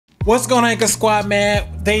What's going on, Anchor Squad, man?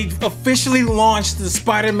 They officially launched the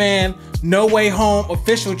Spider-Man No Way Home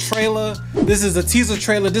official trailer. This is a teaser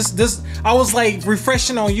trailer. This I was like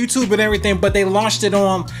refreshing on YouTube and everything, but they launched it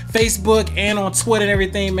on Facebook and on Twitter and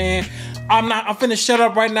everything, man. I'm finna shut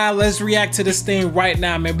up right now. Let's react to this thing right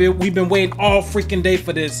now, man. We've been waiting all freaking day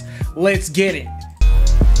for this. Let's get it.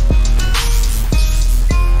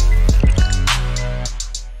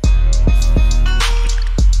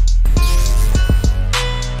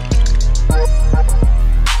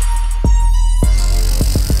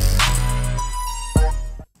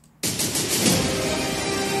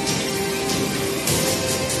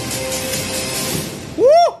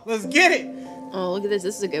 Let's get it. Oh, look at this.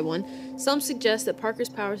 This is a good one. Some suggest that Parker's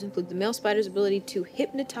powers include the male spider's ability to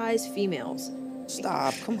hypnotize females.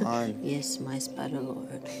 Stop, come on. Yes, my spider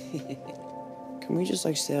lord. Can we just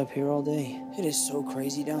stay up here all day? It is so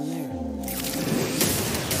crazy down there.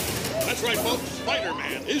 That's right, folks.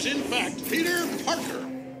 Spider-Man is in fact Peter Parker.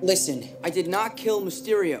 Listen, I did not kill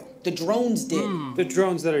Mysterio. The drones did. The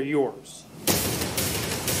drones that are yours.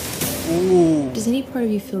 Ooh. Does any part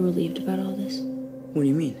of you feel relieved about all this? What do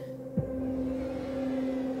you mean?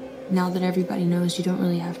 Now that everybody knows, you don't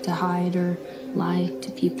really have to hide or lie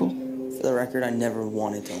to people. For the record, I never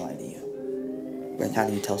wanted to lie to you. But how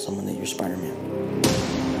do you tell someone that you're Spider-Man?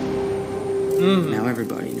 Now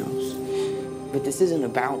everybody knows. But this isn't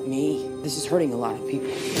about me. This is hurting a lot of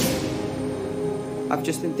people. I've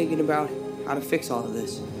just been thinking about how to fix all of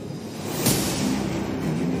this.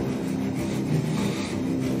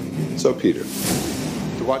 So, Peter,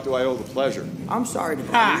 to what do I owe the pleasure? I'm sorry to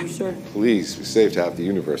bother you, sir. Please, we saved half the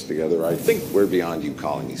universe together. I think we're beyond you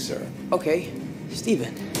calling me sir. Okay,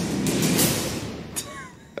 Steven.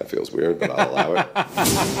 That feels weird, but I'll allow it.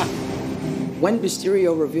 When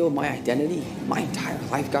Mysterio revealed my identity, my entire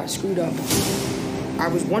life got screwed up. I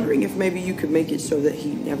was wondering if maybe you could make it so that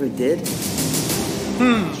he never did.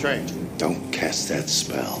 Strange. Don't cast that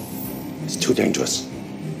spell. It's too dangerous.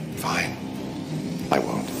 Fine. I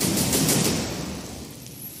won't.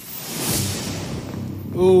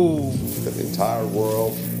 Ooh. But the entire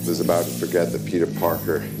world is about to forget that Peter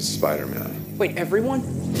Parker is Spider-Man. Wait, everyone?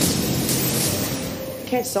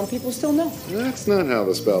 Can't some people still know? That's not how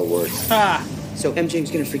the spell works. Ah. So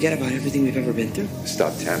MJ's gonna forget about everything we've ever been through?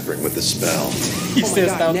 Stop tampering with the spell. He said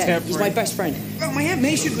God, stop Ned, tampering. he's my best friend. Oh, my Aunt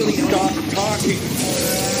May should really stop talking.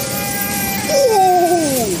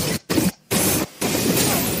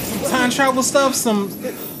 Some time travel stuff, some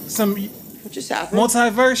What just happened?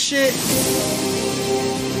 multiverse shit.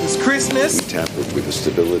 It's Christmas. Tampered with the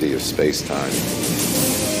stability of space-time.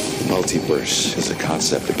 The multiverse is a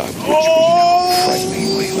concept about which we know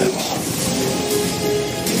frighteningly little.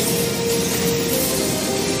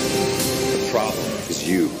 The problem is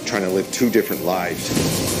you trying to live two different lives.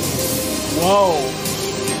 Whoa.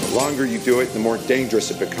 The longer you do it, the more dangerous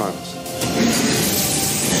it becomes.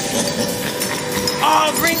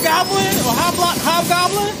 Oh, Green Goblin or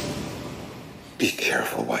Hobgoblin? Be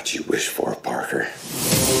careful what you wish for, Parker.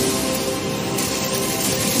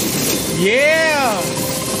 Yeah.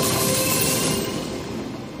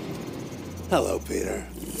 Hello, Peter.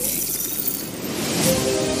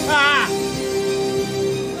 Ah.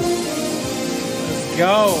 Let's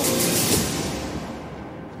go.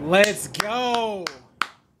 Let's go.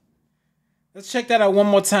 Let's check that out one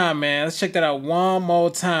more time, man. Let's check that out one more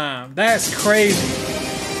time. That's crazy.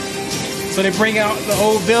 So they bring out the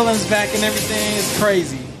old villains back and everything. It's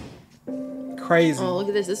crazy. Crazy. Oh, look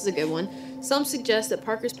at this. This is a good one. Some suggest that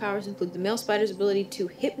Parker's powers include the male spider's ability to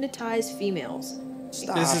hypnotize females.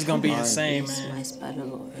 Stop, This is gonna be come on. insane, Yes, man. my spider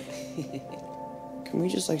lord. Can we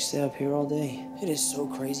just stay up here all day? It is so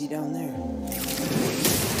crazy down there.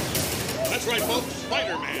 That's right, folks.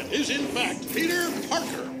 Spider-Man is in fact Peter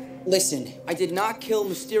Parker. Listen, I did not kill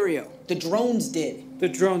Mysterio. The drones did. The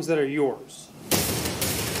drones that are yours.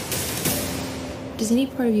 Does any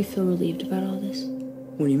part of you feel relieved about all this?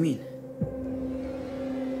 What do you mean?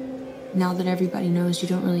 Now that everybody knows, you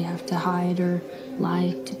don't really have to hide or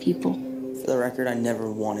lie to people. For the record, I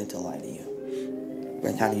never wanted to lie to you.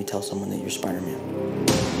 But how do you tell someone that you're Spider-Man?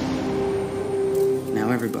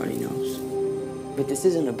 Now everybody knows. But this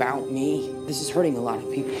isn't about me. This is hurting a lot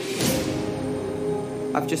of people.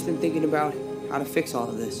 I've just been thinking about how to fix all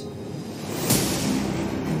of this.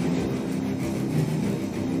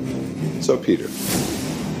 So, Peter,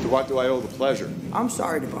 to what do I owe the pleasure? I'm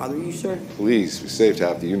sorry to bother you, sir. Please, we saved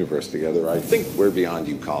half the universe together. I think we're beyond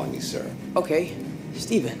you calling me sir. Okay,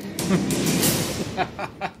 Steven.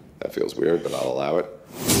 That feels weird, but I'll allow it.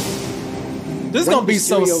 This is gonna be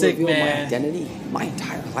so Mysterio sick, revealed my man. identity, my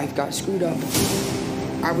entire life got screwed up.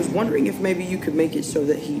 I was wondering if maybe you could make it so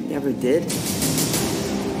that he never did.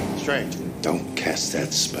 strange. Don't cast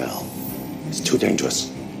that spell. It's too dangerous.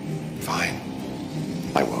 Fine.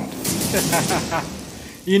 I won't.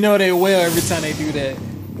 You know they will every time they do that.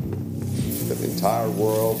 The entire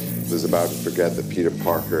world is about to forget that Peter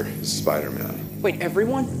Parker is Spider-Man. Wait,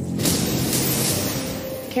 everyone?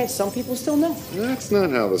 Can't some people still know? That's not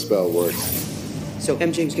how the spell works. So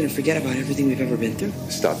MJ's gonna forget about everything we've ever been through?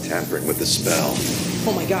 Stop tampering with the spell.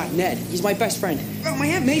 Oh my God, Ned, he's my best friend. Oh, my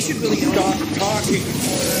Aunt May should really know. Stop talking.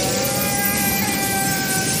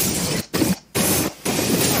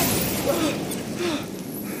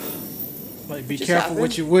 Like, be Just careful happened.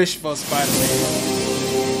 what you wish for, Spider-Man.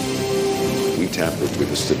 We tampered with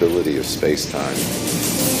the stability of space-time.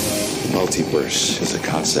 Multiverse is a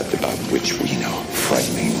concept about which we know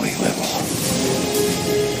frighteningly little.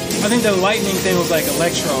 I think the lightning thing was like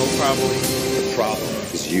Electro, probably. The problem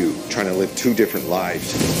is you trying to live two different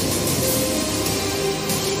lives.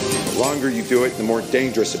 The longer you do it, the more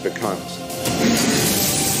dangerous it becomes.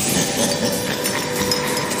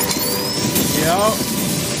 Yup.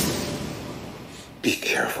 Be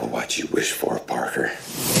careful what you wish for, Parker.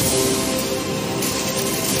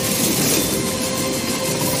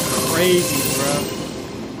 Crazy, bro.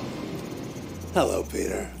 Hello,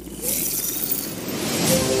 Peter.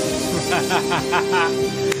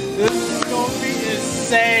 This is gonna be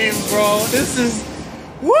insane, bro. This is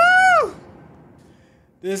woo.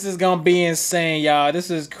 This is gonna be insane, y'all. This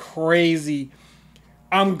is crazy.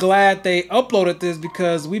 I'm glad they uploaded this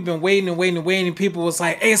because we've been waiting and waiting and waiting. People was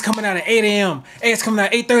like, hey, it's coming out at 8 a.m. Hey, it's coming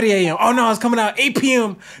out at 8:30 a.m. Oh no, it's coming out at 8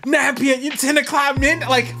 p.m., 9 p.m., 10 o'clock midnight.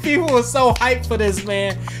 Like, people were so hyped for this,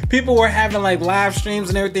 man. People were having like live streams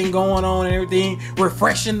and everything going on and everything,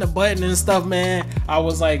 refreshing the button and stuff, man. I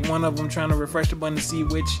was like one of them trying to refresh the button to see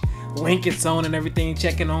which link it's on and everything,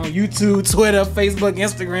 checking on YouTube, Twitter, Facebook,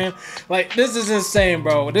 Instagram. Like, this is insane,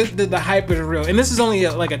 bro. The hype is real, and this is only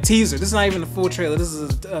like a teaser. This is not even a full trailer. This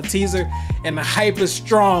is a teaser, and the hype is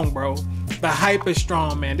strong, bro. The hype is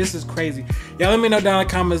strong, man. This is crazy. Y'all let me know down in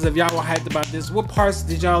the comments if y'all were hyped about this. What parts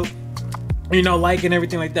did y'all, you know, like and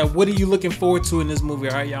everything like that? What are you looking forward to in this movie?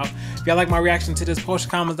 All right, y'all. If y'all like my reaction to this, post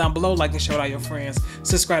your comments down below, like and show it out your friends.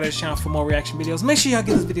 Subscribe to the channel for more reaction videos. Make sure y'all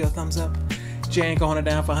give this video a thumbs up. J Anchor on it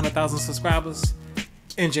down for 100,000 subscribers.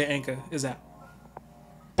 And J Anchor is out.